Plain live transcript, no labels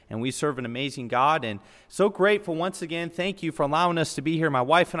and we serve an amazing God. And so grateful once again. Thank you for allowing us to be here. My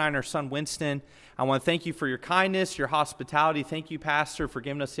wife and I and our son Winston. I want to thank you for your kindness, your hospitality. Thank you, Pastor, for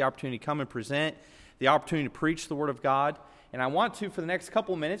giving us the opportunity to come and present, the opportunity to preach the Word of God. And I want to, for the next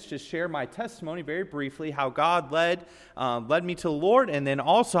couple of minutes, just share my testimony very briefly, how God led me to the Lord, and then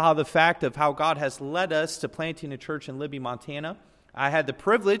also how the fact of how God has led us to planting a church in Libby, Montana. I had the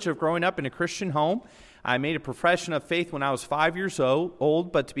privilege of growing up in a Christian home. I made a profession of faith when I was 5 years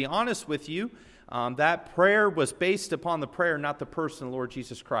old, but to be honest with you, that prayer was based upon the prayer, not the person, the Lord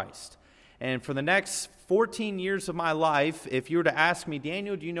Jesus Christ. And for the next 14 years of my life, if you were to ask me,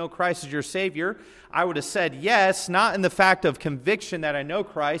 Daniel, do you know Christ as your Savior? I would have said yes, not in the fact of conviction that I know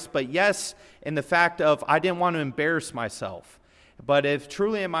Christ, but yes in the fact of I didn't want to embarrass myself. But if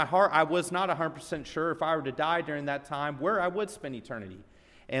truly in my heart I was not 100% sure if I were to die during that time, where I would spend eternity.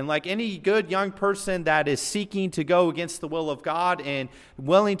 And like any good young person that is seeking to go against the will of God and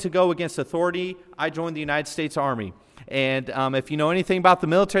willing to go against authority, I joined the United States Army. And if you know anything about the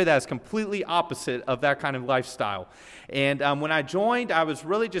military, that is completely opposite of that kind of lifestyle. And when I joined, I was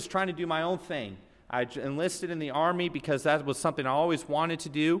really just trying to do my own thing. I enlisted in the Army because that was something I always wanted to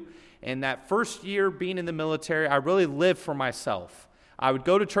do. And that first year being in the military, I really lived for myself. I would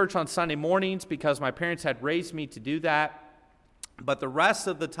go to church on Sunday mornings because my parents had raised me to do that. But the rest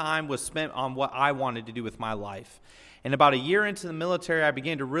of the time was spent on what I wanted to do with my life. And about a year into the military, I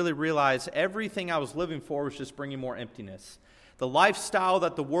began to really realize everything I was living for was just bringing more emptiness. The lifestyle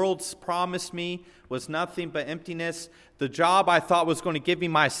that the world's promised me was nothing but emptiness. The job I thought was going to give me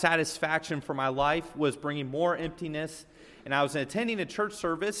my satisfaction for my life was bringing more emptiness. And I was attending a church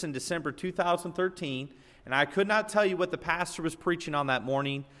service in December 2013, and I could not tell you what the pastor was preaching on that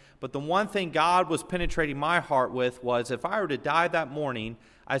morning, but the one thing God was penetrating my heart with was if I were to die that morning,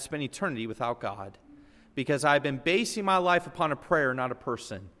 I'd spend eternity without God. Because I've been basing my life upon a prayer, not a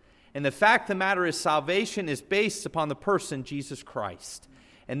person. And the fact of the matter is salvation is based upon the person, Jesus Christ.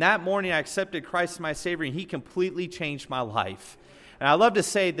 And that morning I accepted Christ as my Savior, and He completely changed my life. And I love to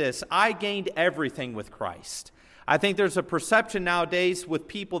say this, I gained everything with Christ. I think there's a perception nowadays with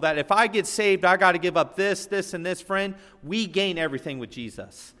people that if I get saved, I got to give up this, and this. Friend, we gain everything with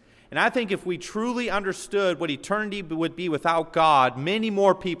Jesus. And I think if we truly understood what eternity would be without God, many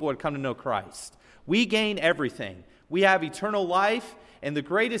more people would come to know Christ. We gain everything. We have eternal life, and the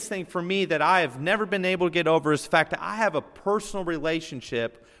greatest thing for me that I have never been able to get over is the fact that I have a personal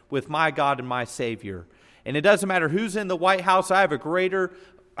relationship with my God and my Savior. And it doesn't matter who's in the White House, I have a greater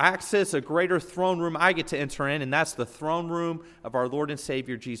access, a greater throne room I get to enter in, and that's the throne room of our Lord and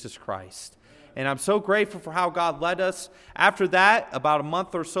Savior, Jesus Christ. And I'm so grateful for how God led us. After that, about a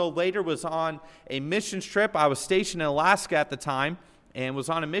month or so later, was on a missions trip. I was stationed in Alaska at the time, and was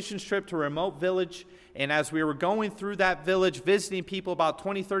on a missions trip to a remote village. And as we were going through that village, visiting people, about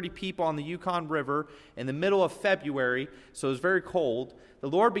 20, 30 people on the Yukon River in the middle of February, so it was very cold, the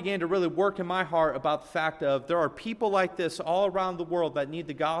Lord began to really work in my heart about the fact of there are people like this all around the world that need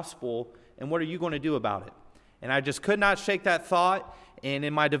the gospel, and what are you going to do about it? And I just could not shake that thought. And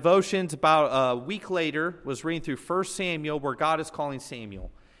in my devotions, about a week later, was reading through 1 Samuel, where God is calling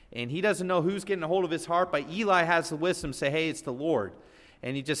Samuel. And he doesn't know who's getting a hold of his heart, but Eli has the wisdom to say, hey, it's the Lord.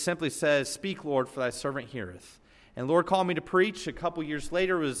 And he just simply says, speak, Lord, for thy servant heareth. And the Lord called me to preach. A couple years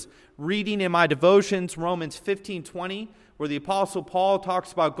later, was reading in my devotions Romans 15:20, where the Apostle Paul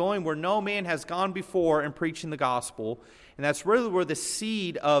talks about going where no man has gone before and preaching the gospel. And that's really where the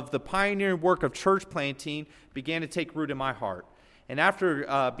seed of the pioneering work of church planting began to take root in my heart. And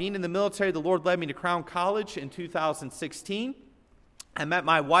after being in the military, the Lord led me to Crown College in 2016. I met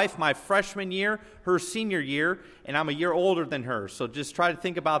my wife my freshman year, her senior year, and I'm a year older than her. So just try to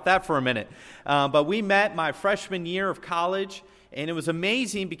think about that for a minute. But we met my freshman year of college, and it was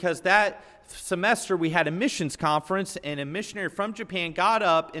amazing because that semester we had a missions conference, and a missionary from Japan got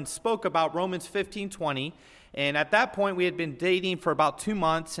up and spoke about Romans 15:20. And at that point, we had been dating for about 2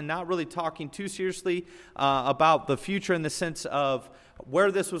 months and not really talking too seriously about the future in the sense of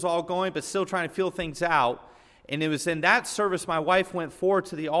where this was all going, but still trying to feel things out. And it was in that service my wife went forward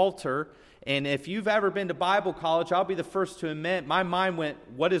to the altar. And if you've ever been to Bible college, I'll be the first to admit, my mind went,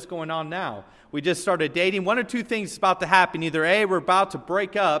 what is going on now? We just started dating. One or two things is about to happen. Either A, we're about to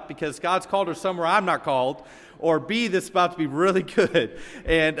break up because God's called her somewhere I'm not called, or B, this is about to be really good.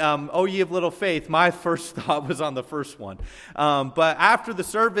 And, oh, ye of little faith, my first thought was on the first one. But after the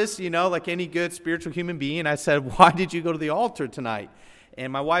service, like any good spiritual human being, I said, why did you go to the altar tonight?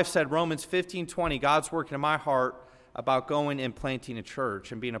 And my wife said, Romans 15:20, God's working in my heart about going and planting a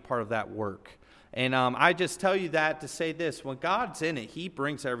church and being a part of that work. And I just tell you that to say this, when God's in it, He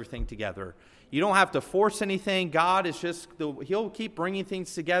brings everything together. You don't have to force anything. God is He'll keep bringing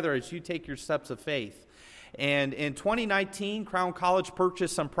things together as you take your steps of faith. And in 2019, Crown College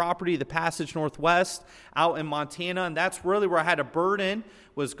purchased some property, the Passage Northwest, out in Montana. And that's really where I had a burden,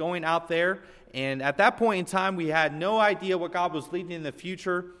 was going out there. And at that point in time, we had no idea what God was leading in the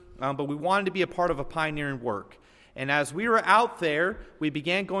future, but we wanted to be a part of a pioneering work. And as we were out there, we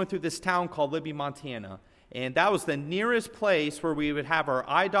began going through this town called Libby, Montana. And that was the nearest place where we would have our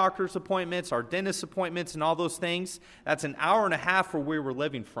eye doctor's appointments, our dentist appointments, and all those things. That's an hour and a half where we were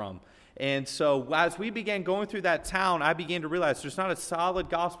living from. And so as we began going through that town, I began to realize there's not a solid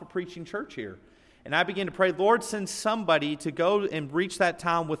gospel preaching church here. And I began to pray, Lord, send somebody to go and reach that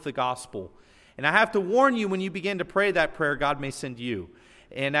town with the gospel. And I have to warn you, when you begin to pray that prayer, God may send you.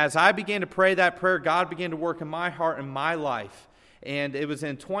 And as I began to pray that prayer, God began to work in my heart and my life. And it was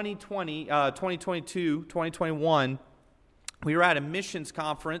in 2021, we were at a missions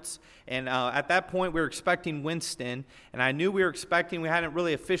conference, and at that point we were expecting Winston, and I knew we hadn't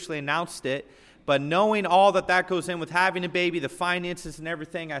really officially announced it, but knowing all that goes in with having a baby, the finances and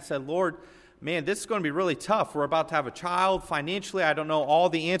everything, I said, Lord, man, this is going to be really tough. We're about to have a child. Financially, I don't know all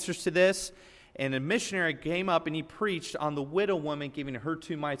the answers to this. And a missionary came up and he preached on the widow woman giving her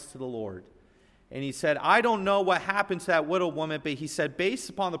 2 mites to the Lord. And he said, I don't know what happened to that widow woman, but he said, based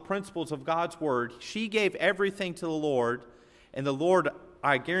upon the principles of God's word, she gave everything to the Lord, and the Lord,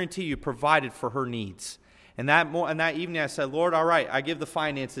 I guarantee you, provided for her needs. And that evening I said, Lord, all right, I give the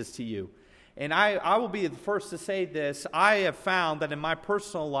finances to you. And I will be the first to say this. I have found that in my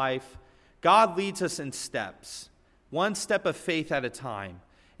personal life, God leads us in steps, one step of faith at a time.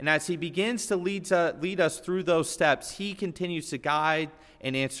 And as he begins to lead us through those steps, he continues to guide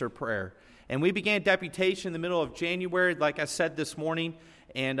and answer prayer. And we began deputation in the middle of January, like I said this morning.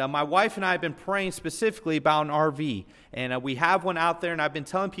 And my wife and I have been praying specifically about an RV. And we have one out there, and I've been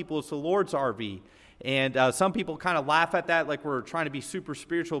telling people it's the Lord's RV. And some people kind of laugh at that like we're trying to be super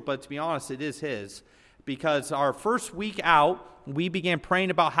spiritual, but to be honest, it is his. Because our first week out, we began praying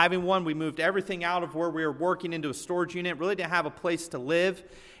about having one. We moved everything out of where we were working into a storage unit, really didn't have a place to live.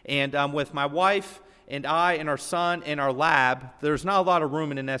 And with my wife and I and our son and our lab, there's not a lot of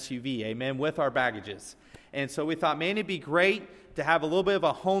room in an SUV, amen, with our baggages. And so we thought, man, it'd be great to have a little bit of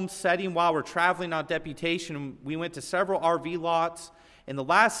a home setting while we're traveling on deputation. We went to several RV lots, and the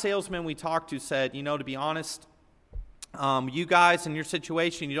last salesman we talked to said, to be honest, you guys in your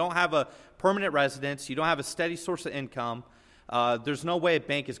situation, you don't have a permanent residence, you don't have a steady source of income, there's no way a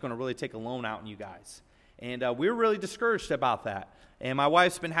bank is going to really take a loan out on you guys. And we were really discouraged about that. And my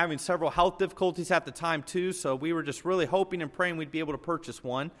wife's been having several health difficulties at the time too, so we were just really hoping and praying we'd be able to purchase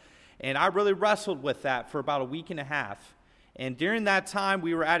one. And I really wrestled with that for about a week and a half. And during that time,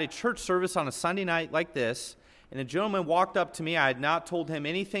 we were at a church service on a Sunday night like this, and a gentleman walked up to me. I had not told him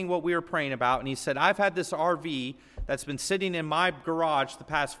anything what we were praying about, and he said, I've had this RV that's been sitting in my garage the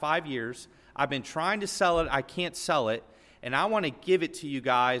past 5 years. I've been trying to sell it. I can't sell it, and I want to give it to you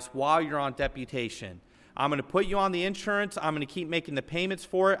guys while you're on deputation. I'm going to put you on the insurance. I'm going to keep making the payments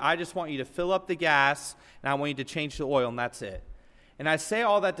for it. I just want you to fill up the gas, and I want you to change the oil, and that's it. And I say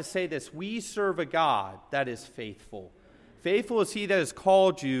all that to say this. We serve a God that is faithful. Faithful is he that has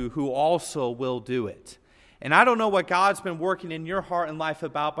called you, who also will do it. And I don't know what God's been working in your heart and life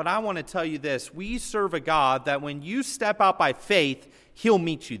about, but I want to tell you this. We serve a God that when you step out by faith, he'll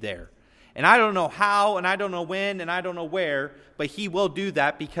meet you there. And I don't know how, and I don't know when, and I don't know where, but he will do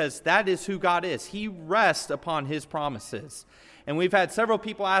that because that is who God is. He rests upon his promises. And we've had several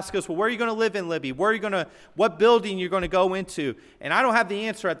people ask us, well, where are you going to live in Libby? What building you're going to go into? And I don't have the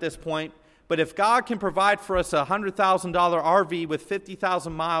answer at this point, but if God can provide for us a $100,000 RV with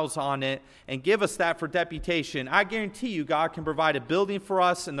 50,000 miles on it and give us that for deputation, I guarantee you God can provide a building for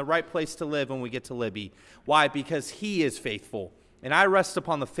us and the right place to live when we get to Libby. Why? Because he is faithful. And I rest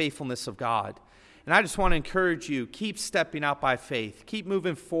upon the faithfulness of God. And I just want to encourage you, keep stepping out by faith. Keep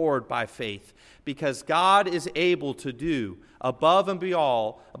moving forward by faith. Because God is able to do above and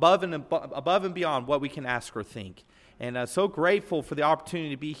beyond what we can ask or think. And so grateful for the opportunity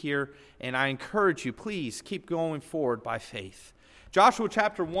to be here. And I encourage you, please keep going forward by faith. Joshua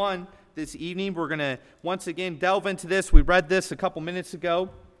chapter 1 this evening, we're going to once again delve into this. We read this a couple minutes ago.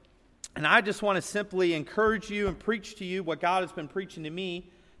 And I just want to simply encourage you and preach to you what God has been preaching to me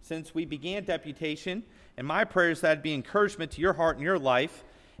since we began deputation. And my prayer is that it'd be encouragement to your heart and your life.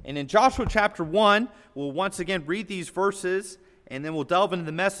 And in Joshua chapter 1, we'll once again read these verses, and then we'll delve into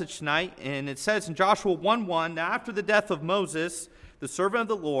the message tonight. And it says in Joshua 1:1, now after the death of Moses, the servant of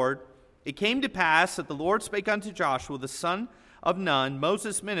the Lord, it came to pass that the Lord spake unto Joshua, the son of Nun,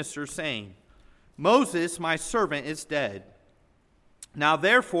 Moses' minister, saying, Moses, my servant, is dead. Now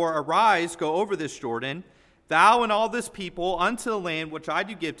therefore arise, go over this Jordan, thou and all this people, unto the land which I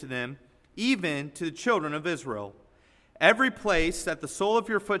do give to them, even to the children of Israel. Every place that the sole of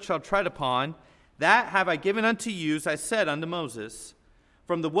your foot shall tread upon, that have I given unto you, as I said unto Moses.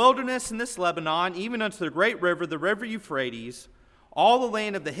 From the wilderness in this Lebanon, even unto the great river, the river Euphrates, all the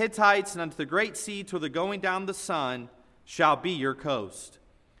land of the Hittites, and unto the great sea, till the going down of the sun, shall be your coast.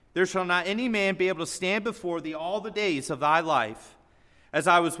 There shall not any man be able to stand before thee all the days of thy life. As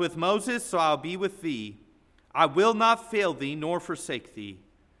I was with Moses, so I will be with thee. I will not fail thee, nor forsake thee.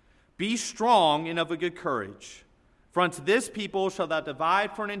 Be strong and of a good courage. For unto this people shalt thou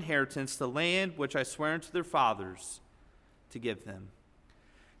divide for an inheritance the land which I swear unto their fathers to give them.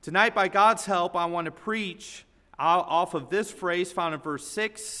 Tonight, by God's help, I want to preach off of this phrase found in verse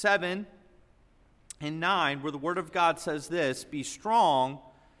 6, 7, and 9, where the Word of God says this: be strong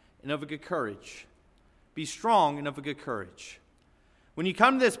and of a good courage. Be strong and of a good courage. When you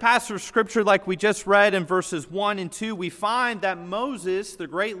come to this passage of Scripture like we just read in verses 1 and 2, we find that Moses, the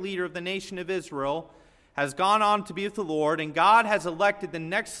great leader of the nation of Israel, has gone on to be with the Lord, and God has elected the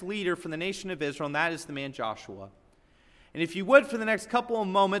next leader for the nation of Israel, and that is the man Joshua. And if you would, for the next couple of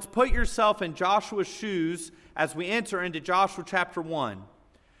moments, put yourself in Joshua's shoes as we enter into Joshua chapter 1.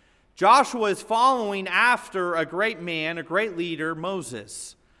 Joshua is following after a great man, a great leader,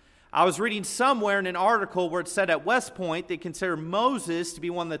 Moses. I was reading somewhere in an article where it said at West Point they consider Moses to be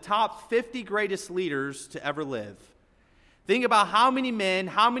one of the top 50 greatest leaders to ever live. Think about how many men,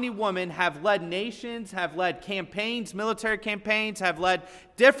 how many women have led nations, have led campaigns, military campaigns, have led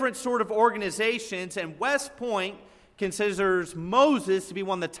different sort of organizations, and West Point considers Moses to be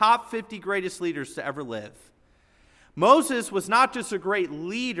one of the top 50 greatest leaders to ever live. Moses was not just a great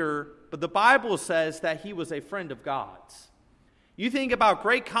leader, but the Bible says that he was a friend of God's. You think about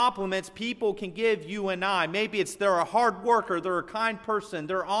great compliments people can give you and I. Maybe it's they're a hard worker, they're a kind person,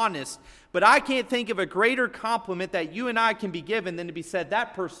 they're honest. But I can't think of a greater compliment that you and I can be given than to be said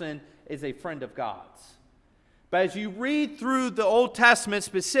that person is a friend of God's. But as you read through the Old Testament,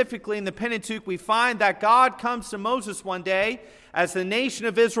 specifically in the Pentateuch, we find that God comes to Moses one day as the nation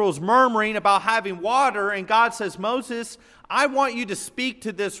of Israel is murmuring about having water, and God says, Moses, I want you to speak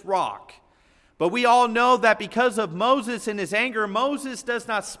to this rock. But we all know that because of Moses and his anger, Moses does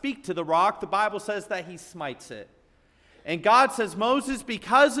not speak to the rock. The Bible says that he smites it. And God says, Moses,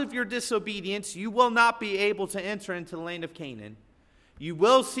 because of your disobedience, you will not be able to enter into the land of Canaan. You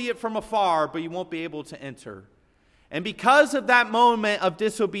will see it from afar, but you won't be able to enter. And because of that moment of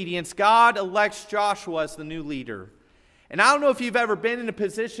disobedience, God elects Joshua as the new leader. And I don't know if you've ever been in a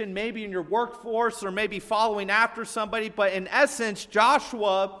position, maybe in your workforce or maybe following after somebody, but in essence,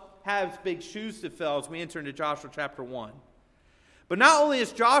 Joshua has big shoes to fill as we enter into Joshua chapter 1. But not only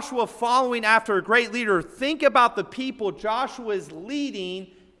is Joshua following after a great leader, think about the people Joshua is leading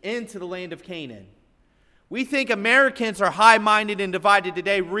into the land of Canaan. We think Americans are high-minded and divided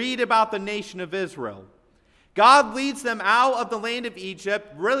today. Read about the nation of Israel. God leads them out of the land of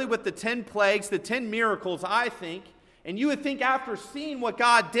Egypt, really with the 10 plagues, the 10 miracles, I think. And you would think after seeing what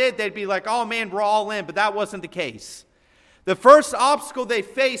God did, they'd be like, oh man, we're all in. But that wasn't the case. The first obstacle they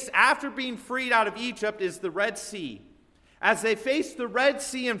faced after being freed out of Egypt is the Red Sea. As they faced the Red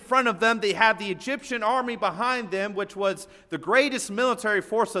Sea in front of them, they had the Egyptian army behind them, which was the greatest military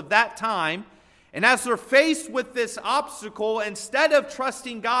force of that time. And as they're faced with this obstacle, instead of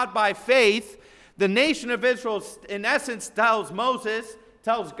trusting God by faith, the nation of Israel, in essence, tells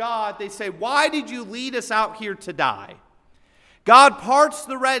God, they say, why did you lead us out here to die? God parts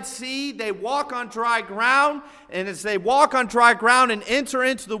the Red Sea, they walk on dry ground, and as they walk on dry ground and enter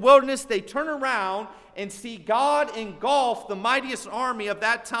into the wilderness, they turn around and see God engulf the mightiest army of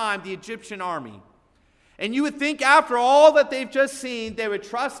that time, the Egyptian army. And you would think after all that they've just seen, they would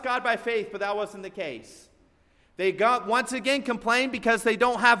trust God by faith, but that wasn't the case. They once again complain because they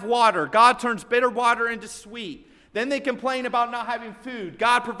don't have water. God turns bitter water into sweet. Then they complain about not having food.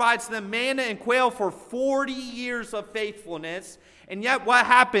 God provides them manna and quail for 40 years of faithfulness. And yet what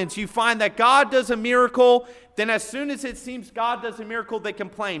happens? You find that God does a miracle. Then as soon as it seems God does a miracle, they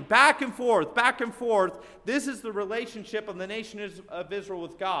complain. Back and forth, back and forth. This is the relationship of the nation of Israel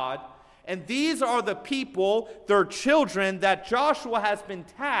with God. And these are the people, their children, that Joshua has been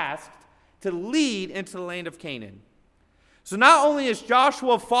tasked to lead into the land of Canaan. So not only is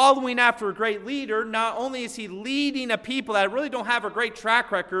Joshua following after a great leader, not only is he leading a people that really don't have a great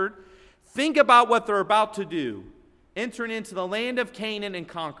track record, think about what they're about to do, entering into the land of Canaan and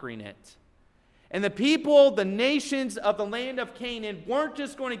conquering it. And the people, the nations of the land of Canaan weren't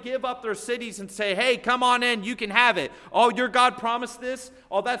just going to give up their cities and say, hey, come on in, you can have it. Oh, your God promised this?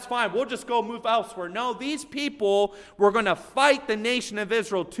 Oh, that's fine. We'll just go move elsewhere. No, these people were going to fight the nation of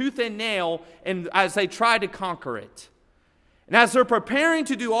Israel tooth and nail and as they tried to conquer it. And as they're preparing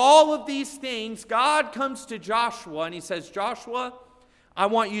to do all of these things, God comes to Joshua and he says, Joshua, I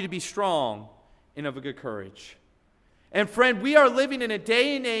want you to be strong and of a good courage. And friend, we are living in a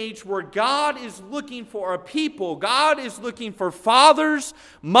day and age where God is looking for a people. God is looking for fathers,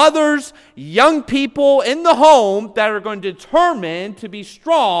 mothers, young people in the home that are going to determine to be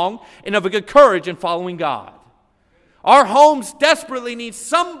strong and of a good courage in following God. Our homes desperately need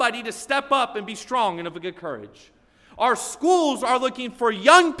somebody to step up and be strong and of a good courage. Our schools are looking for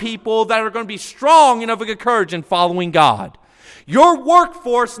young people that are going to be strong and of a good courage in following God. Your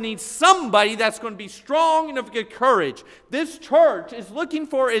workforce needs somebody that's going to be strong and of good courage. This church is looking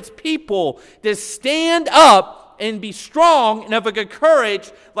for its people to stand up and be strong and of a good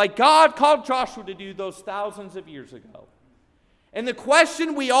courage like God called Joshua to do those thousands of years ago. And the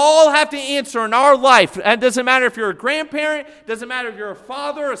question we all have to answer in our life, and it doesn't matter if you're a grandparent, doesn't matter if you're a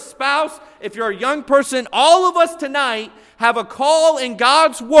father, a spouse, if you're a young person, all of us tonight have a call in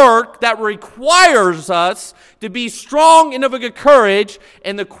God's work that requires us to be strong and of a good courage.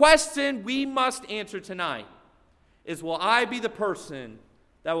 And the question we must answer tonight is, will I be the person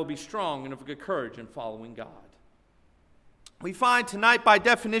that will be strong and of a good courage in following God? We find tonight, by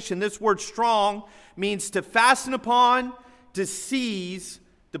definition, this word strong means to fasten upon, to seize,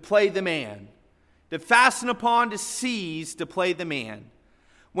 to play the man. To fasten upon, to seize, to play the man.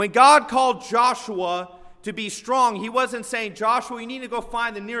 When God called Joshua to be strong, he wasn't saying, Joshua, you need to go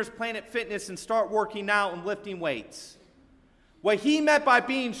find the nearest Planet Fitness and start working out and lifting weights. What he meant by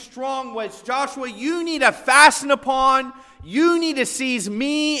being strong was, Joshua, you need to fasten upon, you need to seize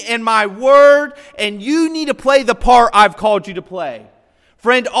me and my word, and you need to play the part I've called you to play.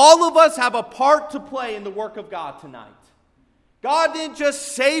 Friend, all of us have a part to play in the work of God tonight. God didn't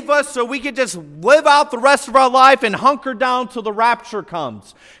just save us so we could just live out the rest of our life and hunker down till the rapture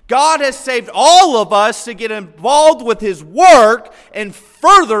comes. God has saved all of us to get involved with His work in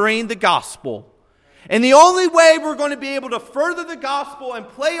furthering the gospel. And the only way we're going to be able to further the gospel and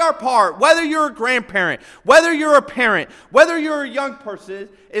play our part, whether you're a grandparent, whether you're a parent, whether you're a young person,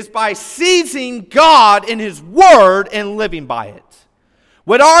 is by seizing God in His word and living by it.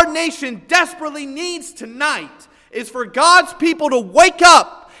 What our nation desperately needs tonight is for God's people to wake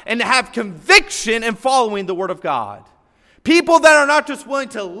up and to have conviction in following the Word of God. People that are not just willing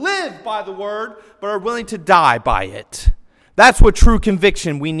to live by the Word, but are willing to die by it. That's what true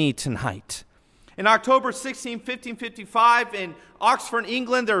conviction we need tonight. In October 16, 1555, in Oxford,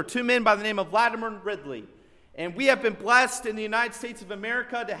 England, there were two men by the name of Latimer and Ridley. And we have been blessed in the United States of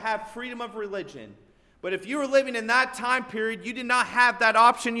America to have freedom of religion. But if you were living in that time period, you did not have that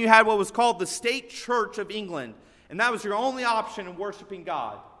option. You had what was called the State Church of England. And that was your only option in worshiping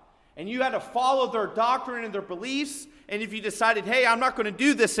God. And you had to follow their doctrine and their beliefs. And if you decided, hey, I'm not going to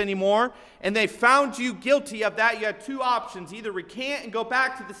do this anymore, and they found you guilty of that, you had two options. Either recant and go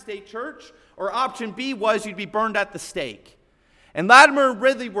back to the state church, or option B was you'd be burned at the stake. And Latimer and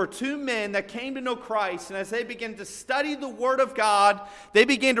Ridley were two men that came to know Christ. And as they began to study the Word of God, they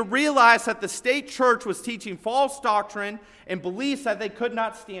began to realize that the state church was teaching false doctrine and beliefs that they could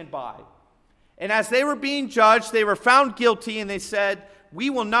not stand by. And as they were being judged, they were found guilty, and they said,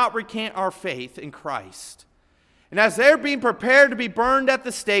 we will not recant our faith in Christ. And as they're being prepared to be burned at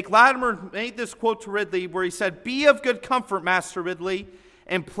the stake, Latimer made this quote to Ridley where he said, be of good comfort, Master Ridley,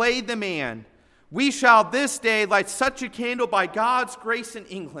 and play the man. We shall this day light such a candle by God's grace in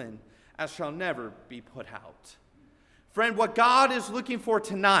England as shall never be put out. Friend, what God is looking for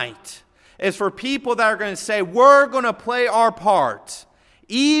tonight is for people that are going to say, we're going to play our part,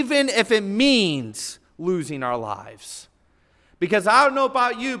 even if it means losing our lives. Because I don't know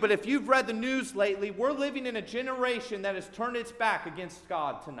about you, but if you've read the news lately, we're living in a generation that has turned its back against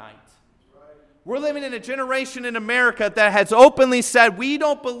God tonight. We're living in a generation in America that has openly said, we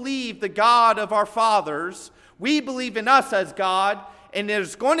don't believe the God of our fathers. We believe in us as God. And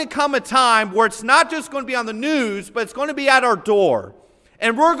there's going to come a time where it's not just going to be on the news, but it's going to be at our door.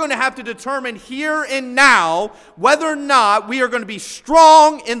 And we're going to have to determine here and now whether or not we are going to be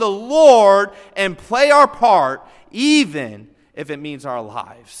strong in the Lord and play our part, even if it means our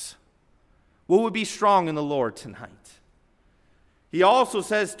lives. Will we be strong in the Lord tonight? He also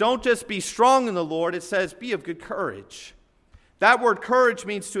says, don't just be strong in the Lord. It says, be of good courage. That word courage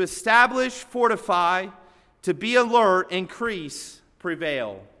means to establish, fortify, to be alert, increase,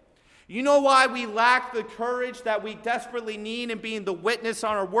 prevail. You know why we lack the courage that we desperately need in being the witness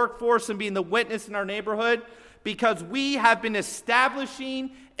on our workforce and being the witness in our neighborhood? Because we have been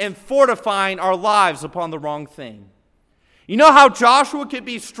establishing and fortifying our lives upon the wrong thing. You know how Joshua could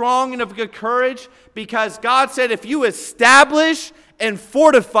be strong and of good courage? Because God said, if you establish and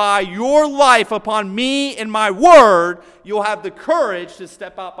fortify your life upon me and my word, you'll have the courage to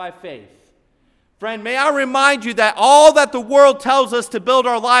step out by faith. Friend, may I remind you that all that the world tells us to build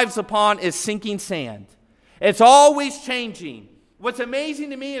our lives upon is sinking sand. It's always changing. What's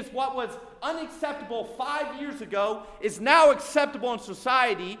amazing to me is what was unacceptable 5 years ago is now acceptable in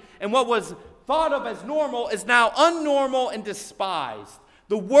society, and what was thought of as normal is now unnormal and despised.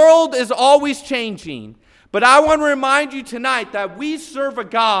 The world is always changing, but I want to remind you tonight that we serve a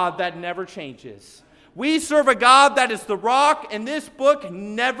God that never changes. We serve a God that is the rock, and this book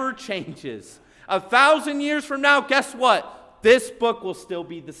never changes. 1,000 years from now, guess what? This book will still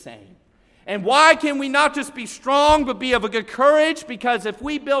be the same. And why can we not just be strong, but be of a good courage? Because if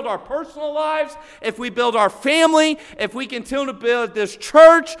we build our personal lives, if we build our family, if we continue to build this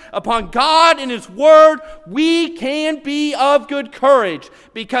church upon God and His Word, we can be of good courage.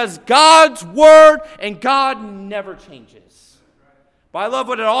 Because God's Word and God never changes. But I love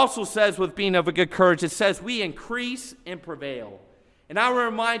what it also says with being of a good courage. It says we increase and prevail. And I will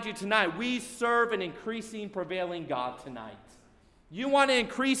remind you tonight, we serve an increasing, prevailing God tonight. You want to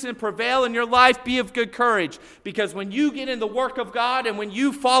increase and prevail in your life, be of good courage. Because when you get in the work of God and when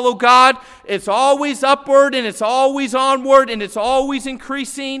you follow God, it's always upward and it's always onward and it's always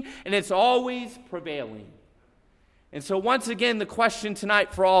increasing and it's always prevailing. And so once again, the question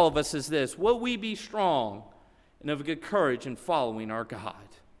tonight for all of us is this: will we be strong and of good courage in following our God?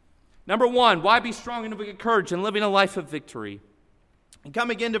 Number one, why be strong and of good courage in living a life of victory? And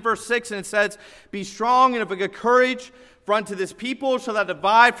come again to verse 6, and it says, be strong and of a good courage, for unto this people shall thou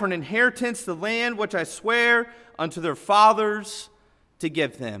divide for an inheritance the land which I swear unto their fathers to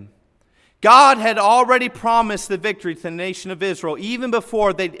give them. God had already promised the victory to the nation of Israel even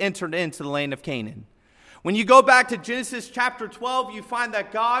before they entered into the land of Canaan. When you go back to Genesis chapter 12, you find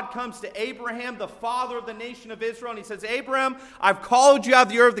that God comes to Abraham, the father of the nation of Israel, and He says, Abraham, I've called you out of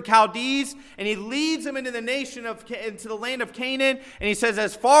the Ur of the Chaldees, and He leads him into the land of Canaan, and He says,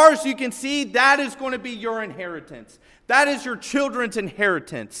 as far as you can see, that is going to be your inheritance. That is your children's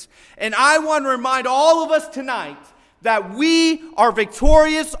inheritance. And I want to remind all of us tonight that we are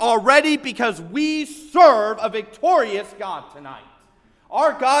victorious already because we serve a victorious God tonight.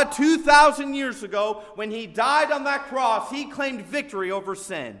 Our God, 2,000 years ago, when He died on that cross, He claimed victory over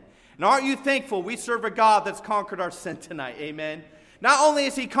sin. And aren't you thankful we serve a God that's conquered our sin tonight? Amen. Not only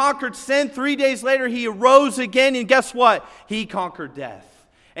has He conquered sin, 3 days later He arose again, and guess what? He conquered death.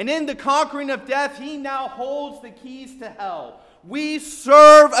 And in the conquering of death, He now holds the keys to hell. We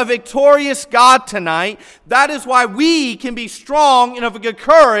serve a victorious God tonight. That is why we can be strong and of a good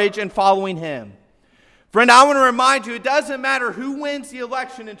courage in following Him. Friend, I want to remind you, it doesn't matter who wins the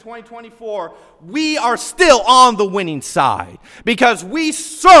election in 2024, we are still on the winning side because we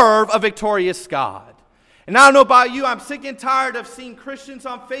serve a victorious God. And I don't know about you, I'm sick and tired of seeing Christians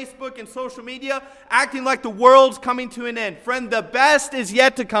on Facebook and social media acting like the world's coming to an end. Friend, the best is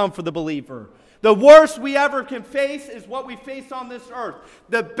yet to come for the believer. The worst we ever can face is what we face on this earth.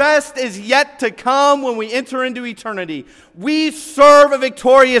 The best is yet to come when we enter into eternity. We serve a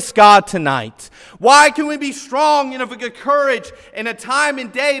victorious God tonight. Why can we be strong and of a good courage in a time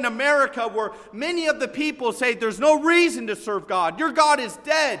and day in America where many of the people say there's no reason to serve God? Your God is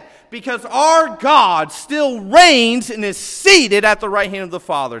dead, because our God still reigns and is seated at the right hand of the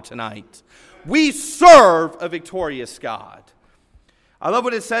Father tonight. We serve a victorious God. I love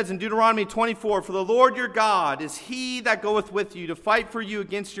what it says in Deuteronomy 24, for the Lord your God is He that goeth with you to fight for you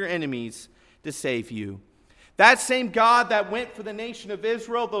against your enemies to save you. That same God that went for the nation of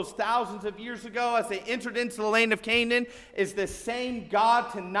Israel those thousands of years ago as they entered into the land of Canaan is the same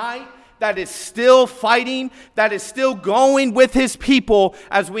God tonight that is still fighting, that is still going with His people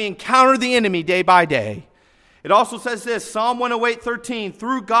as we encounter the enemy day by day. It also says this, Psalm 108:13,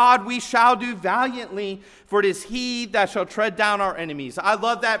 through God we shall do valiantly, for it is He that shall tread down our enemies. I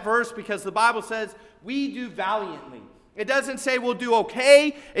love that verse because the Bible says we do valiantly. It doesn't say we'll do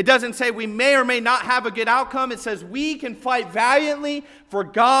okay. It doesn't say we may or may not have a good outcome. It says we can fight valiantly, for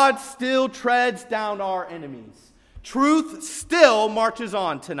God still treads down our enemies. Truth still marches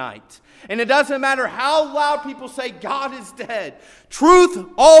on tonight. And it doesn't matter how loud people say God is dead. Truth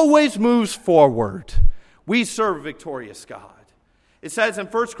always moves forward. We serve a victorious God. It says in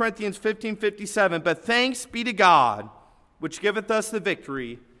 1 Corinthians 15:57, but thanks be to God, which giveth us the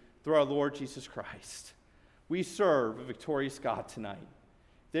victory through our Lord Jesus Christ. We serve a victorious God tonight.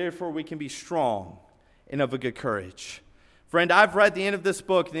 Therefore, we can be strong and of a good courage. Friend, I've read the end of this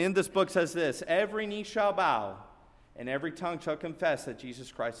book. The end of this book says this: every knee shall bow and every tongue shall confess that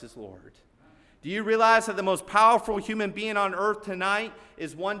Jesus Christ is Lord. Do you realize that the most powerful human being on earth tonight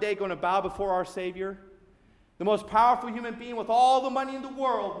is one day going to bow before our Savior? The most powerful human being with all the money in the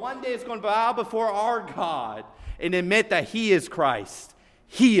world one day is going to bow before our God and admit that He is Christ.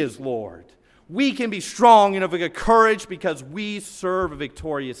 He is Lord. We can be strong and of a good courage because we serve a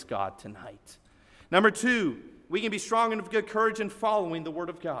victorious God tonight. Number 2, we can be strong and of good courage in following the Word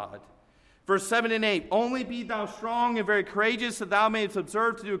of God. Verse 7 and 8, only be thou strong and very courageous, that thou mayest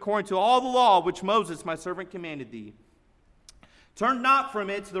observe to do according to all the law which Moses my servant commanded thee. Turn not from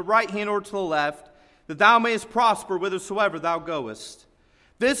it to the right hand or to the left, that thou mayest prosper whithersoever thou goest.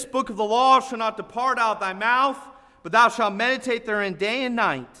 This book of the law shall not depart out of thy mouth, but thou shalt meditate therein day and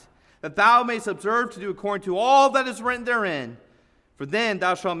night, that thou mayest observe to do according to all that is written therein. For then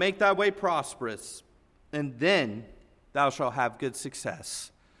thou shalt make thy way prosperous, and then thou shalt have good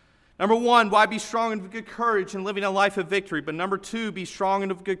success. Number 1, why be strong and of good courage in living a life of victory? But number 2, be strong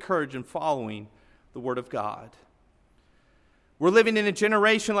and of good courage in following the Word of God. We're living in a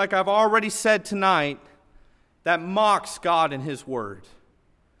generation, like I've already said tonight, that mocks God and His Word.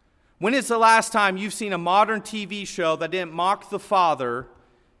 When is the last time you've seen a modern TV show that didn't mock the Father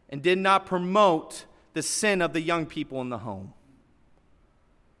and did not promote the sin of the young people in the home?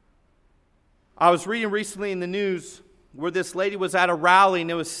 I was reading recently in the news where this lady was at a rally,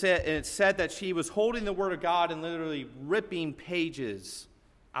 and it said that she was holding the Word of God and literally ripping pages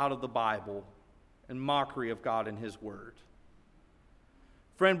out of the Bible in mockery of God and His Word.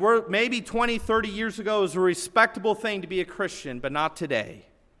 Friend, maybe 20, 30 years ago it was a respectable thing to be a Christian, but not today.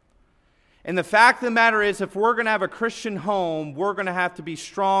 And the fact of the matter is, if we're going to have a Christian home, we're going to have to be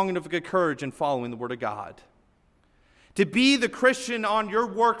strong and of good courage in following the Word of God. To be the Christian on your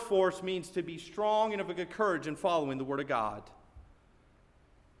workforce means to be strong and of a good courage in following the Word of God.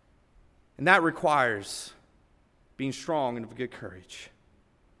 And that requires being strong and of a good courage.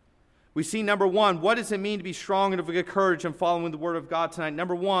 We see, number 1, what does it mean to be strong and of a good courage in following the Word of God tonight?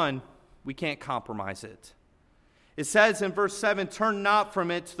 Number 1, we can't compromise it. It says in verse 7, turn not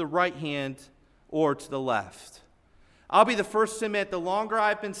from it to the right hand or to the left. I'll be the first to admit, the longer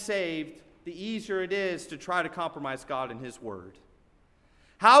I've been saved, the easier it is to try to compromise God and His Word.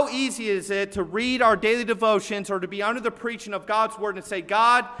 How easy is it to read our daily devotions or to be under the preaching of God's Word and say,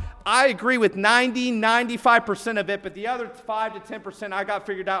 God, I agree with 95% of it, but the other 5 to 10% I got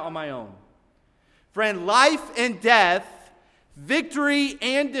figured out on my own. Friend, life and death, victory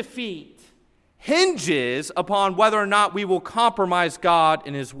and defeat hinges upon whether or not we will compromise God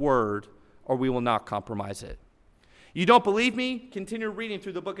and His Word, or we will not compromise it. You don't believe me? Continue reading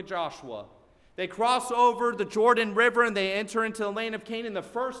through the book of Joshua. They cross over the Jordan River and they enter into the land of Canaan. The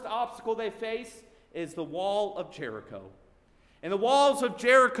first obstacle they face is the wall of Jericho. And the walls of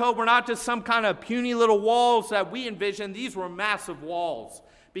Jericho were not just some kind of puny little walls that we envision. These were massive walls.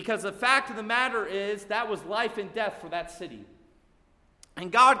 Because the fact of the matter is, that was life and death for that city. And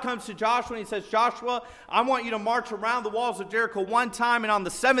God comes to Joshua and He says, Joshua, I want you to march around the walls of Jericho one time, and on the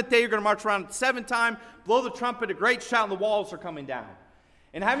 7th day you're going to march around 7 times, blow the trumpet, a great shout, and the walls are coming down.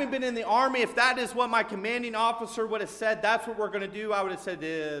 And having been in the army, if that is what my commanding officer would have said, that's what we're going to do, I would have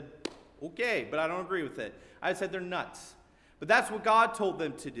said, okay, but I don't agree with it. I said, they're nuts. But that's what God told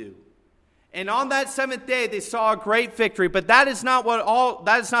them to do. And on that 7th day, they saw a great victory. But that is not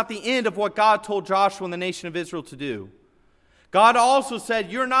the end of what God told Joshua and the nation of Israel to do. God also said,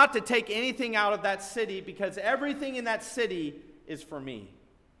 you're not to take anything out of that city, because everything in that city is for me.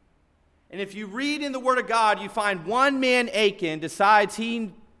 And if you read in the Word of God, you find one man, Achan, decides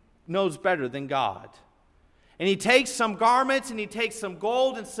he knows better than God. And he takes some garments and he takes some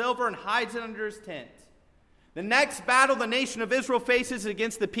gold and silver and hides it under his tent. The next battle the nation of Israel faces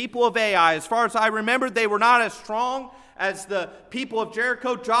against the people of Ai. As far as I remember, they were not as strong as the people of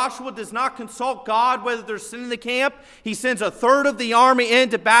Jericho. Joshua does not consult God whether there's sin in the camp. He sends a third of the army in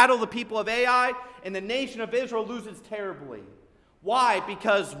to battle the people of Ai, and the nation of Israel loses terribly. Why?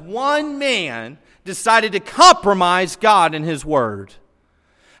 Because one man decided to compromise God and His Word.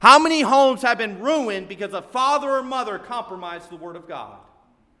 How many homes have been ruined because a father or mother compromised the Word of God?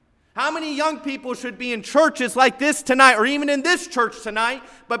 How many young people should be in churches like this tonight, or even in this church tonight,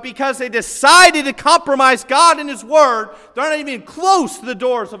 but because they decided to compromise God and His Word, they're not even close to the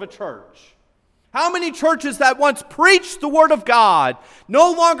doors of a church? How many churches that once preached the Word of God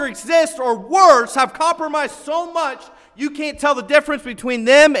no longer exist, or worse, have compromised so much you can't tell the difference between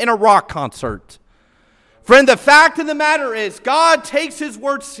them and a rock concert? Friend, the fact of the matter is, God takes His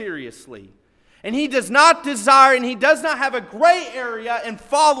Word seriously. And he does not desire and he does not have a gray area in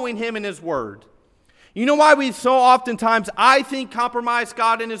following him in his word. You know why we so oftentimes, I think, compromise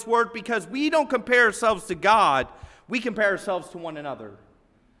God in his word? Because we don't compare ourselves to God. We compare ourselves to one another.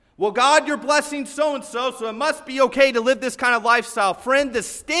 Well, God, you're blessing so-and-so, so it must be okay to live this kind of lifestyle. Friend, the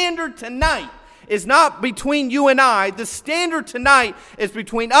standard tonight is not between you and I. The standard tonight is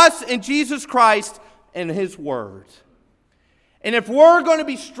between us and Jesus Christ and his word. And if we're going to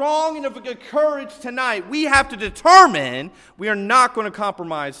be strong and of good courage tonight, we have to determine we are not going to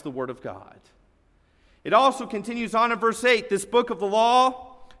compromise the word of God. It also continues on in verse 8, this book of the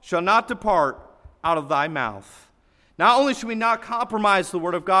law shall not depart out of thy mouth. Not only should we not compromise the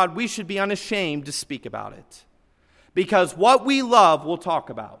word of God, we should be unashamed to speak about it. Because what we love, we'll talk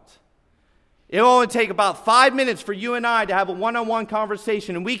about. It will only take about 5 minutes for you and I to have a one-on-one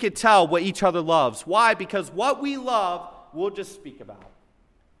conversation, and we could tell what each other loves. Why? Because what we love, we'll just speak about.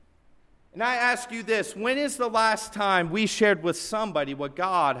 And I ask you this, when is the last time we shared with somebody what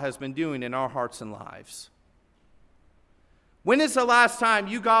God has been doing in our hearts and lives? When is the last time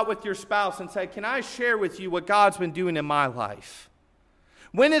you got with your spouse and said, can I share with you what God's been doing in my life?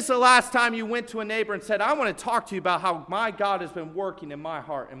 When is the last time you went to a neighbor and said, I want to talk to you about how my God has been working in my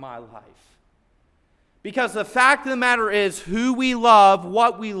heart and my life? Because the fact of the matter is, who we love,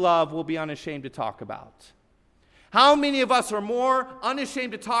 what we love, we'll be unashamed to talk about. How many of us are more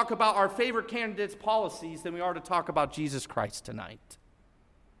unashamed to talk about our favorite candidate's policies than we are to talk about Jesus Christ tonight?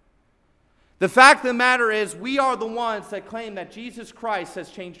 The fact of the matter is, we are the ones that claim that Jesus Christ has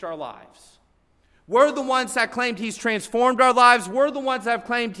changed our lives. We're the ones that claimed he's transformed our lives. We're the ones that have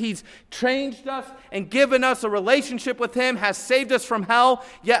claimed he's changed us and given us a relationship with him, has saved us from hell.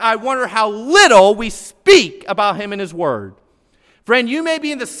 Yet I wonder how little we speak about him in his word. Friend, you may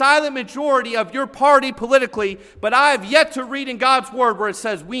be in the silent majority of your party politically, but I have yet to read in God's word where it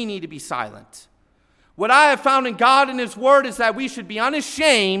says we need to be silent. What I have found in God and his word is that we should be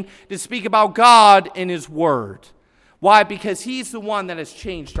unashamed to speak about God in his word. Why? Because he's the one that has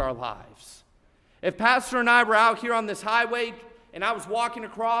changed our lives. If Pastor and I were out here on this highway and I was walking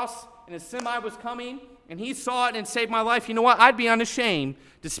across and a semi was coming and he saw it and saved my life, you know what? I'd be unashamed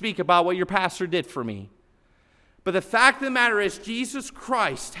to speak about what your pastor did for me. But the fact of the matter is, Jesus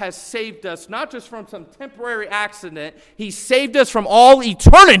Christ has saved us not just from some temporary accident. He saved us from all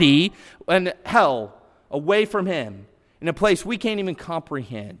eternity and hell away from him in a place we can't even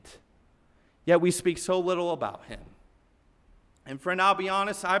comprehend. Yet we speak so little about him. And friend, I'll be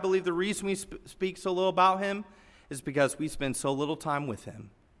honest, I believe the reason we speak so little about him is because we spend so little time with him.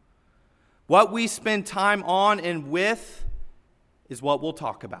 What we spend time on and with is what we'll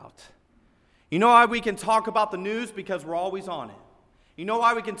talk about. You know why we can talk about the news? Because we're always on it. You know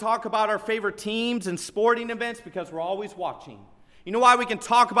why we can talk about our favorite teams and sporting events? Because we're always watching. You know why we can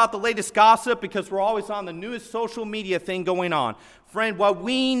talk about the latest gossip? Because we're always on the newest social media thing going on. Friend, what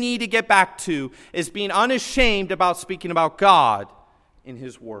we need to get back to is being unashamed about speaking about God in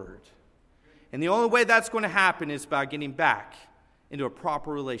his word. And the only way that's going to happen is by getting back into a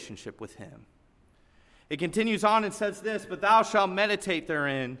proper relationship with him. It continues on and says this, but thou shalt meditate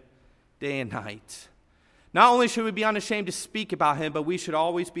therein day and night. Not only should we be unashamed to speak about him, but we should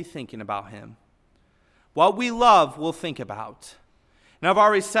always be thinking about him. What we love, we'll think about. And I've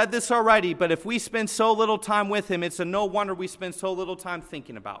already said this already, but if we spend so little time with him, it's a no wonder we spend so little time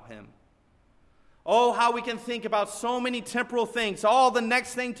thinking about him. Oh, how we can think about so many temporal things, all the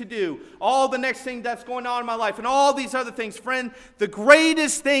next thing to do, all the next thing that's going on in my life, and all these other things. Friend, the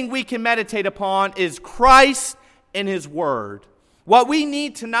greatest thing we can meditate upon is Christ and his word. What we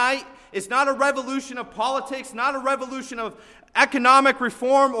need tonight is not a revolution of politics, not a revolution of economic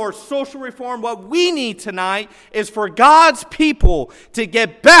reform or social reform. What we need tonight is for God's people to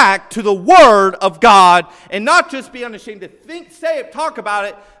get back to the Word of God and not just be unashamed to think, say it, talk about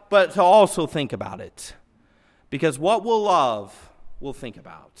it, but to also think about it. Because what we'll love, we'll think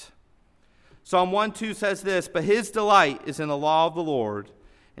about. Psalm 1:2 says this, but his delight is in the law of the Lord,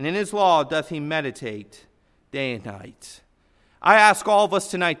 and in his law doth he meditate day and night. I ask all of us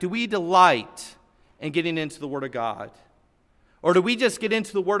tonight, do we delight in getting into the Word of God? Or do we just get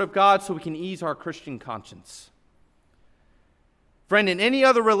into the Word of God so we can ease our Christian conscience? Friend, in any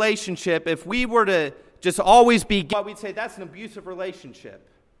other relationship, if we were to just always be, we'd say that's an abusive relationship.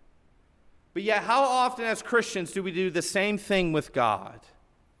 But yet, how often as Christians do we do the same thing with God?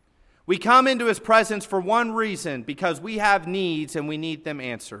 We come into his presence for one reason, because we have needs and we need them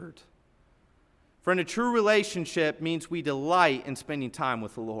answered. Friend, a true relationship means we delight in spending time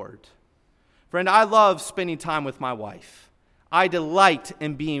with the Lord. Friend, I love spending time with my wife. I delight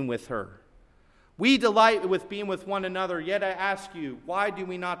in being with her. We delight with being with one another, yet I ask you, why do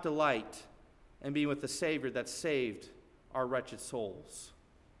we not delight and being with the Savior that saved our wretched souls.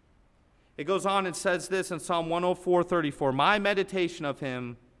 It goes on and says this in Psalm 104:34, my meditation of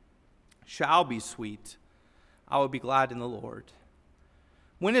him shall be sweet. I will be glad in the Lord.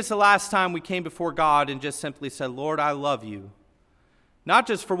 When is the last time we came before God and just simply said, Lord, I love you, not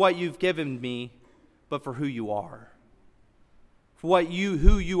just for what you've given me, but for who you are, for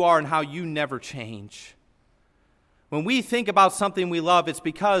who you are and how you never change. When we think about something we love, it's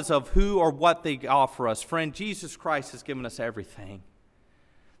because of who or what they offer us. Friend, Jesus Christ has given us everything.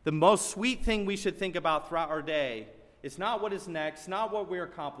 The most sweet thing we should think about throughout our day is not what is next, not what we're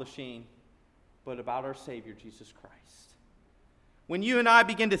accomplishing, but about our Savior, Jesus Christ. When you and I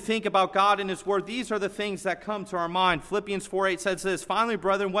begin to think about God and His Word, these are the things that come to our mind. Philippians 4:8 says this, finally,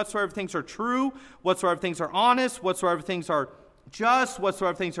 brethren, whatsoever things are true, whatsoever things are honest, whatsoever things are just,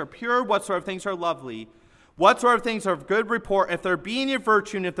 whatsoever things are pure, whatsoever things are lovely, whatsoever things are of good report, if there be any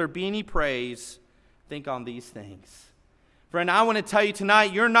virtue and if there be any praise, think on these things. Friend, I want to tell you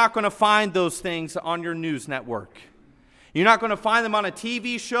tonight, you're not going to find those things on your news network. You're not going to find them on a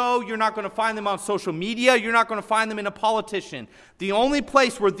TV show. You're not going to find them on social media. You're not going to find them in a politician. The only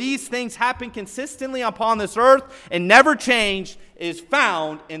place where these things happen consistently upon this earth and never change is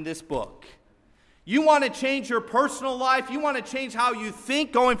found in this book. You want to change your personal life. You want to change how you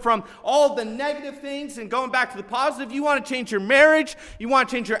think, going from all the negative things and going back to the positive. You want to change your marriage. You want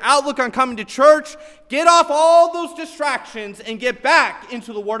to change your outlook on coming to church. Get off all those distractions and get back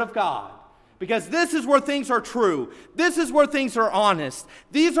into the Word of God. Because this is where things are true. This is where things are honest.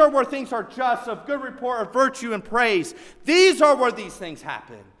 These are where things are just, of good report, of virtue and praise. These are where these things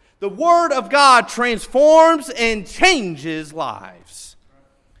happen. The Word of God transforms and changes lives.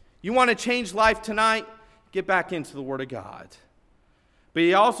 You want to change life tonight? Get back into the Word of God. But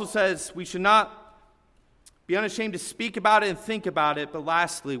he also says we should not be unashamed to speak about it and think about it. But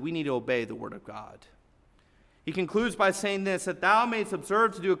lastly, we need to obey the Word of God. He concludes by saying this, that thou mayest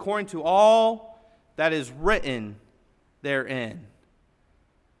observe to do according to all that is written therein.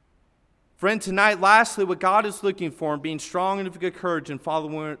 Friend, tonight, lastly, what God is looking for in being strong and of good courage and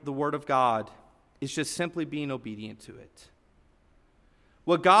following the Word of God is just simply being obedient to it.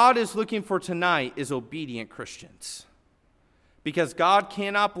 What God is looking for tonight is obedient Christians. Because God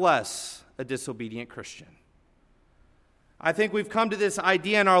cannot bless a disobedient Christian. I think we've come to this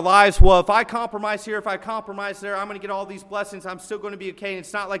idea in our lives, well, if I compromise here, if I compromise there, I'm going to get all these blessings, I'm still going to be okay, and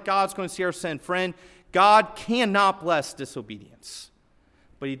it's not like God's going to see our sin. Friend, God cannot bless disobedience,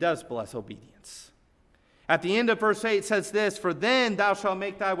 but He does bless obedience. At the end of verse 8 it says this, for then thou shalt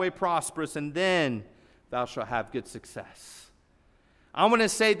make thy way prosperous, and then thou shalt have good success. I want to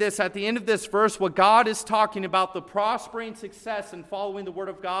say this, at the end of this verse, what God is talking about, the prospering success and following the Word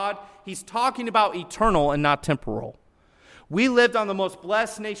of God, He's talking about eternal and not temporal. We lived on the most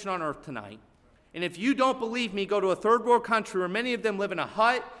blessed nation on earth tonight. And if you don't believe me, go to a third world country where many of them live in a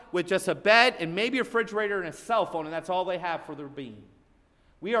hut with just a bed and maybe a refrigerator and a cell phone, and that's all they have for their being.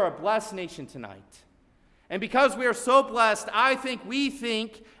 We are a blessed nation tonight. And because we are so blessed, we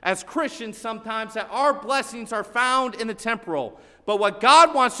think as Christians sometimes that our blessings are found in the temporal. But what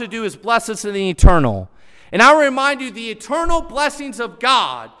God wants to do is bless us in the eternal. And I remind you, the eternal blessings of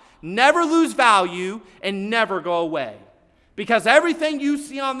God never lose value and never go away. Because everything you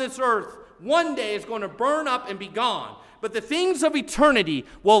see on this earth one day is going to burn up and be gone. But the things of eternity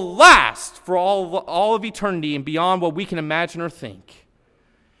will last for all of eternity and beyond what we can imagine or think.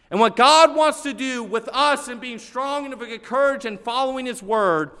 And what God wants to do with us in being strong and of good courage and following His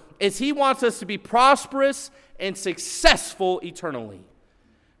Word is He wants us to be prosperous and successful eternally.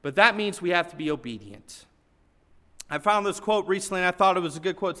 But that means we have to be obedient. I found this quote recently and I thought it was a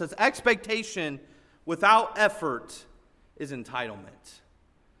good quote. It says, expectation without effort is entitlement.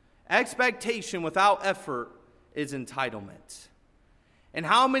 Expectation without effort is entitlement. And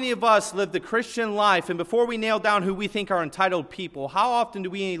how many of us live the Christian life, and before we nail down who we think are entitled people, how often do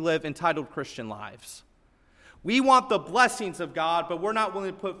we live entitled Christian lives? We want the blessings of God, but we're not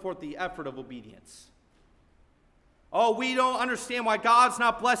willing to put forth the effort of obedience. Oh, we don't understand why God's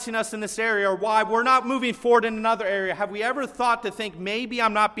not blessing us in this area, or why we're not moving forward in another area. Have we ever thought to think, maybe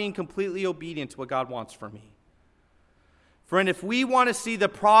I'm not being completely obedient to what God wants for me? Friend, if we want to see the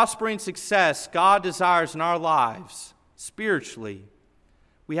prospering success God desires in our lives, spiritually,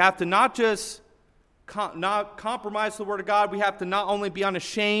 we have to not just not compromise the Word of God, we have to not only be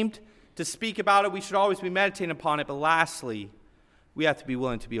unashamed to speak about it, we should always be meditating upon it, but lastly, we have to be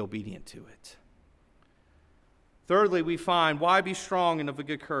willing to be obedient to it. Thirdly, we find, why be strong and of a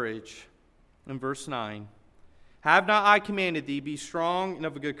good courage? In verse 9, have not I commanded thee, be strong and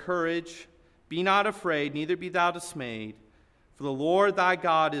of a good courage, be not afraid, neither be thou dismayed, for the Lord thy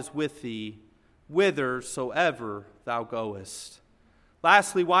God is with thee, whithersoever thou goest.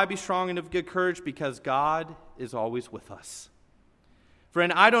 Lastly, why be strong and of good courage? Because God is always with us.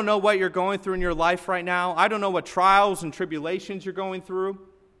 Friend, I don't know what you're going through in your life right now. I don't know what trials and tribulations you're going through.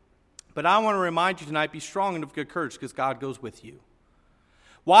 But I want to remind you tonight, be strong and of good courage because God goes with you.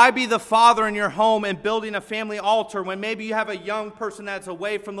 Why be the father in your home and building a family altar when maybe you have a young person that's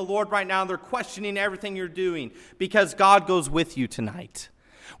away from the Lord right now and they're questioning everything you're doing? Because God goes with you tonight.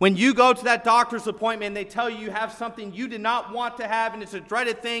 When you go to that doctor's appointment and they tell you you have something you did not want to have and it's a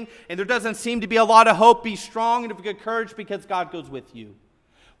dreaded thing and there doesn't seem to be a lot of hope, be strong and of good courage because God goes with you.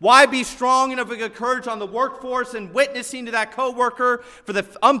 Why be strong and of good courage on the workforce and witnessing to that coworker for the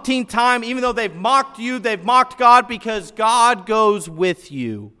umpteenth time, even though they've mocked you, they've mocked God, because God goes with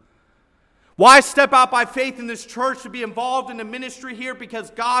you. Why step out by faith in this church to be involved in the ministry here?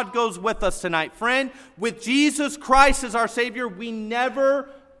 Because God goes with us tonight. Friend, with Jesus Christ as our Savior, we never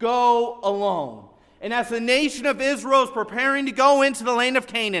go alone. And as the nation of Israel is preparing to go into the land of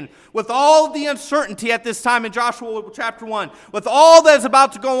Canaan, with all the uncertainty at this time in Joshua chapter 1, with all that is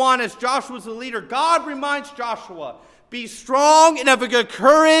about to go on as Joshua's the leader, God reminds Joshua, be strong and of a good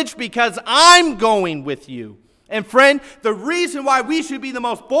courage because I'm going with you. And friend, the reason why we should be the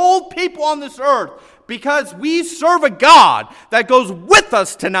most bold people on this earth, because we serve a God that goes with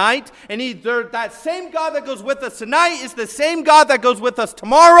us tonight. And that same God that goes with us tonight is the same God that goes with us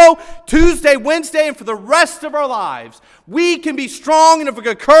tomorrow, Tuesday, Wednesday, and for the rest of our lives. We can be strong and of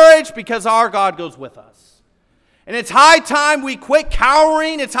good courage because our God goes with us. And it's high time we quit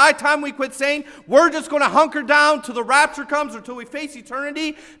cowering. It's high time we quit saying we're just going to hunker down till the rapture comes or till we face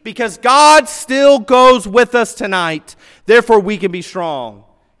eternity, because God still goes with us tonight. Therefore, we can be strong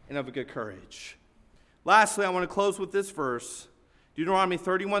and of a good courage. Lastly, I want to close with this verse, Deuteronomy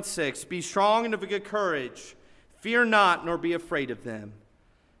 31:6. Be strong and of a good courage. Fear not, nor be afraid of them.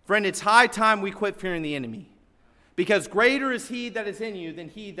 Friend, it's high time we quit fearing the enemy, because greater is he that is in you than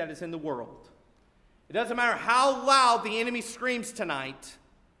he that is in the world. It doesn't matter how loud the enemy screams tonight,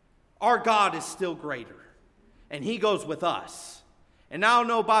 our God is still greater, and he goes with us. And I don't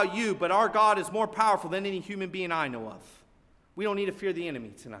know about you, but our God is more powerful than any human being I know of. We don't need to fear the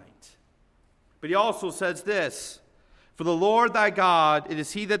enemy tonight. But he also says this, for the Lord thy God, it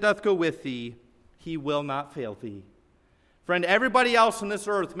is he that doth go with thee, he will not fail thee. Friend, everybody else on this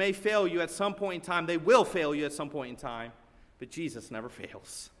earth may fail you at some point in time. They will fail you at some point in time, but Jesus never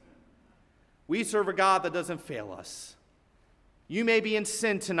fails. We serve a God that doesn't fail us. You may be in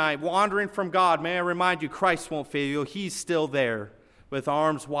sin tonight, wandering from God. May I remind you, Christ won't fail you. He's still there with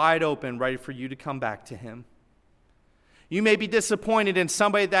arms wide open, ready for you to come back to him. You may be disappointed in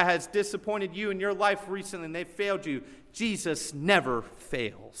somebody that has disappointed you in your life recently and they failed you. Jesus never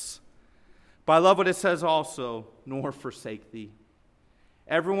fails. But I love what it says also, nor forsake thee.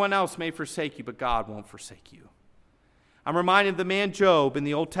 Everyone else may forsake you, but God won't forsake you. I'm reminded of the man Job in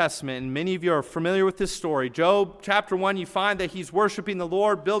the Old Testament, and many of you are familiar with this story. Job chapter 1, you find that he's worshiping the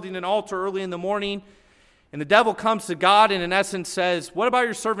Lord, building an altar early in the morning. And the devil comes to God and in essence says, what about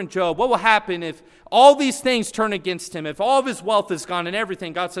your servant Job? What will happen if all these things turn against him? If all of his wealth is gone and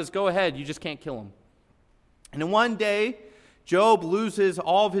everything? God says, go ahead, you just can't kill him. And in one day, Job loses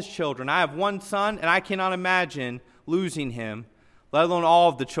all of his children. I have one son, and I cannot imagine losing him, let alone all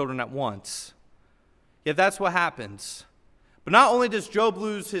of the children at once. Yet that's what happens. But not only does Job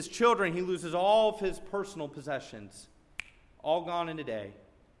lose his children, he loses all of his personal possessions. All gone in a day.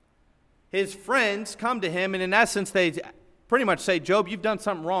 His friends come to him, and in essence, they pretty much say, Job, you've done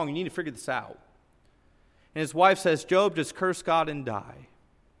something wrong. You need to figure this out. And his wife says, Job, just curse God and die.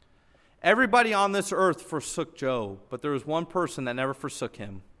 Everybody on this earth forsook Job, but there was one person that never forsook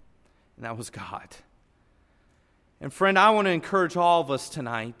him, and that was God. And friend, I want to encourage all of us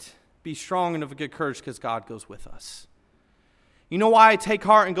tonight, be strong and of a good courage because God goes with us. You know why I take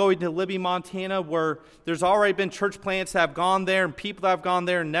heart in going to Libby, Montana, where there's already been church plants that have gone there and people that have gone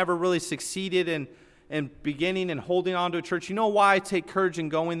there and never really succeeded in beginning and holding on to a church? You know why I take courage in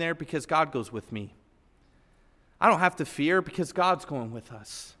going there? Because God goes with me. I don't have to fear because God's going with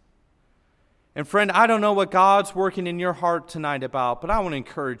us. And friend, I don't know what God's working in your heart tonight about, but I want to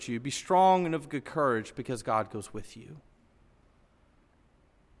encourage you. Be strong and of good courage because God goes with you.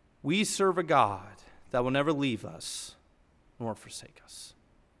 We serve a God that will never leave us nor forsake us.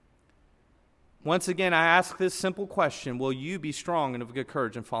 Once again, I ask this simple question. Will you be strong and of good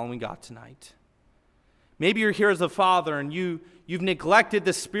courage in following God tonight? Maybe you're here as a father and you've neglected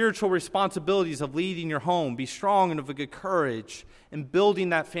the spiritual responsibilities of leading your home. Be strong and of a good courage in building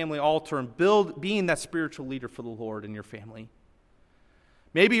that family altar and being that spiritual leader for the Lord in your family.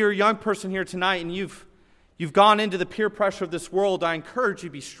 Maybe you're a young person here tonight and you've you've gone into the peer pressure of this world, I encourage you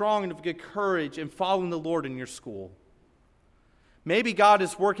to be strong and of good courage in following the Lord in your school. Maybe God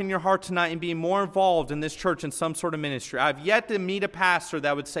is working in your heart tonight and being more involved in this church in some sort of ministry. I've yet to meet a pastor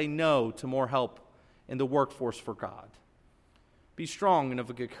that would say no to more help in the workforce for God. Be strong and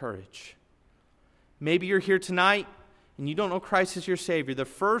of a good courage. Maybe you're here tonight and you don't know Christ as your Savior. The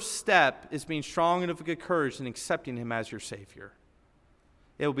first step is being strong and of a good courage and accepting Him as your Savior.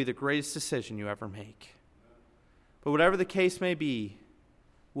 It will be the greatest decision you ever make. But whatever the case may be,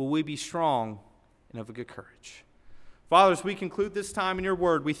 will we be strong and of a good courage? Father, as we conclude this time in your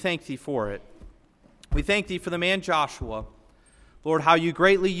word, we thank thee for it. We thank thee for the man Joshua. Lord, how you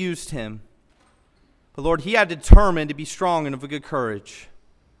greatly used him. But Lord, he had determined to be strong and of a good courage.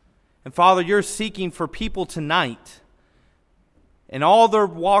 And Father, you're seeking for people tonight in all their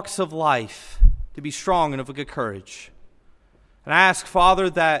walks of life to be strong and of a good courage. And I ask, Father,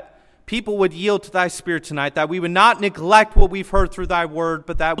 that people would yield to thy Spirit tonight, that we would not neglect what we've heard through thy word,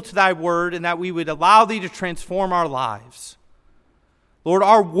 but that to thy word, and that we would allow thee to transform our lives. Lord,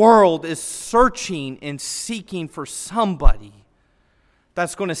 our world is searching and seeking for somebody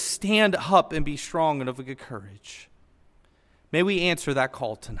that's going to stand up and be strong and of a good courage. May we answer that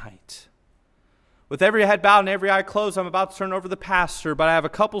call tonight. With every head bowed and every eye closed, I'm about to turn over the pastor, but I have a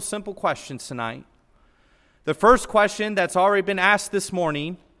couple simple questions tonight. The first question that's already been asked this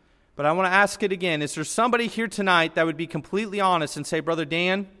morning, but I want to ask it again. Is there somebody here tonight that would be completely honest and say, Brother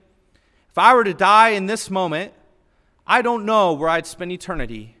Dan, if I were to die in this moment, I don't know where I'd spend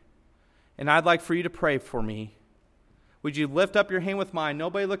eternity, and I'd like for you to pray for me. Would you lift up your hand with mine?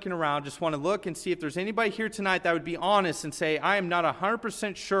 Nobody looking around. Just want to look and see if there's anybody here tonight that would be honest and say, I am not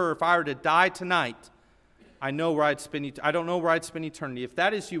 100% sure if I were to die tonight, I don't know where I'd spend eternity. If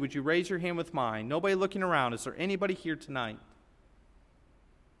that is you, would you raise your hand with mine? Nobody looking around. Is there anybody here tonight?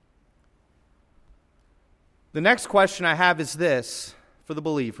 The next question I have is this for the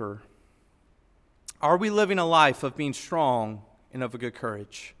believer. Are we living a life of being strong and of a good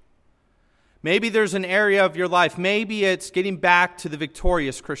courage? Maybe there's an area of your life. Maybe it's getting back to the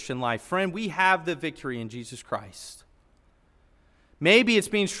victorious Christian life. Friend, we have the victory in Jesus Christ. Maybe it's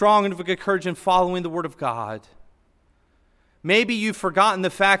being strong and of a good courage in following the Word of God. Maybe you've forgotten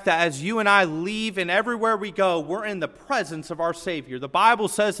the fact that as you and I leave and everywhere we go, we're in the presence of our Savior. The Bible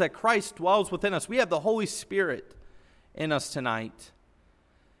says that Christ dwells within us. We have the Holy Spirit in us tonight.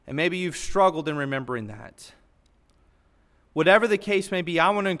 And maybe you've struggled in remembering that. Whatever the case may be, I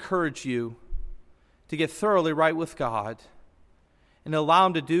want to encourage you to get thoroughly right with God and allow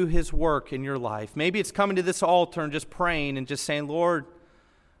Him to do His work in your life. Maybe it's coming to this altar and just praying and just saying, Lord,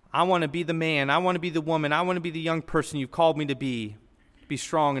 I want to be the man, I want to be the woman, I want to be the young person you've called me to be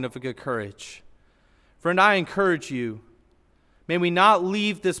strong and of a good courage. Friend, I encourage you, may we not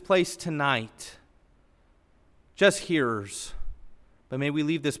leave this place tonight just hearers, but may we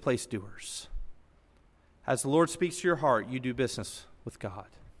leave this place doers. As the Lord speaks to your heart, you do business with God.